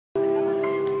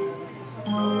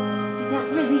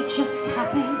just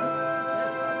happened?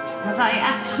 Have I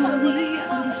actually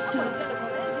understood?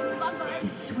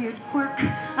 This weird quirk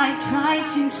I've tried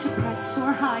to suppress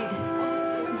or hide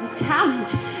is a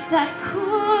talent that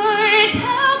could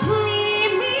help me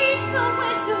meet the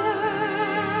wizard.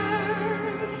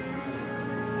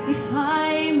 If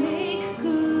I make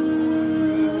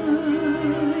good,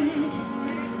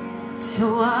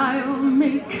 so I'll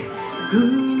make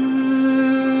good.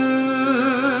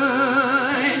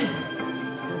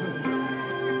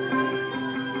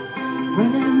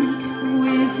 When I meet the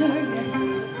wizard,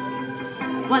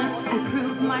 once I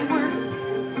prove my worth,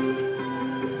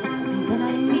 and then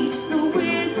I meet the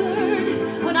wizard,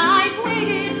 what I've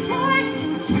waited for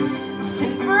since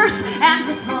birth, and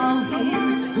with all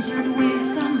his wizard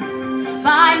wisdom,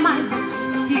 by my looks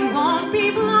he won't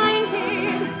be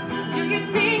blinded. Do you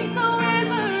think the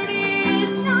wizard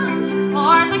is done,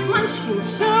 or like Munchkin,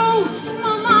 so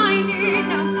small-minded?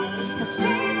 He'll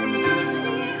say, I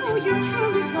see who you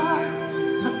truly are,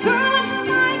 a girl on whom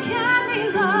I can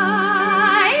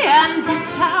rely, and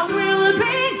that's how we'll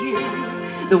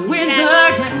begin, the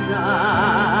wizard and I.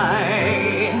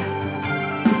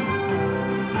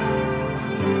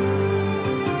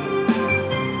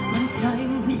 Once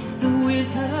I'm with the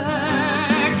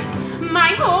wizard,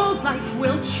 my whole life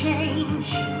will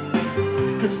change.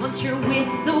 'Cause once you're with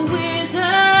the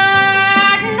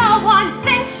wizard, no one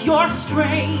thinks you're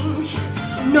strange.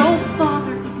 No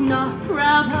father is not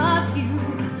proud of you,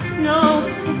 no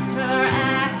sister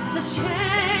acts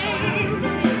ashamed,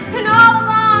 and all of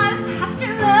us has to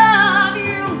love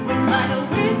you. By the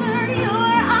wizard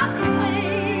you're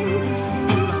acclaimed,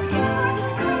 and this gift or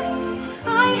this curse I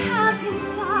have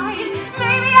inside,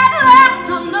 maybe at last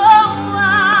I'll know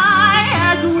why,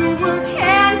 as we work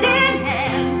hand in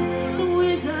hand, the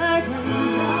wizard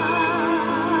and I.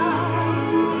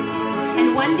 And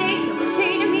one day he'll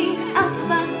say to me,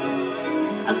 Alphabet,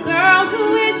 a girl who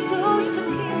is so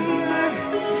superior,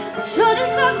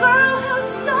 shouldn't a girl who's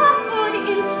so good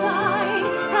inside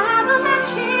have a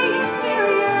matching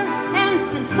exterior? And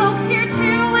since folks here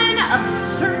to an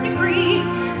absurd degree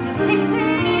seem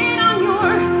fixated on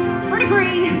your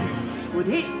degree, would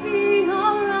it be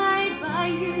alright by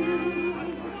you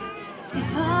if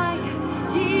I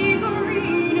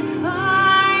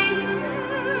degree-define you?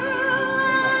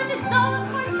 And though of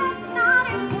course that's not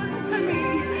important to me,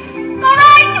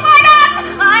 alright, why not?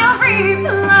 I'll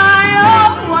reply, oh,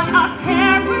 what a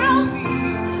pair will be,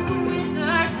 the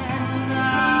wizard and I.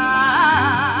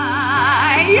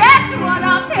 Yes, what a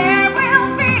pair will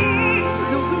be,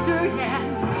 the wizard and I.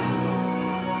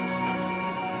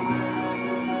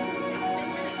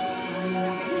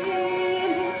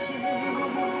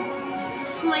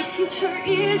 My future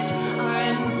is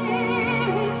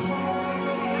unlimited,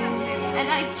 and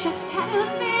I've just had a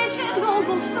vision,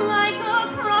 almost like a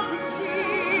prophecy.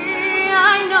 I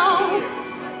know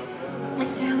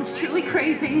it sounds truly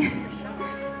crazy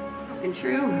and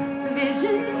true. The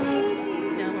vision's hazy,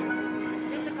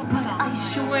 but I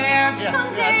swear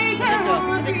someday there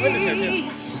will be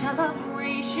a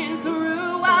celebration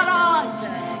throughout Oz.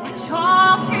 It's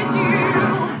all to do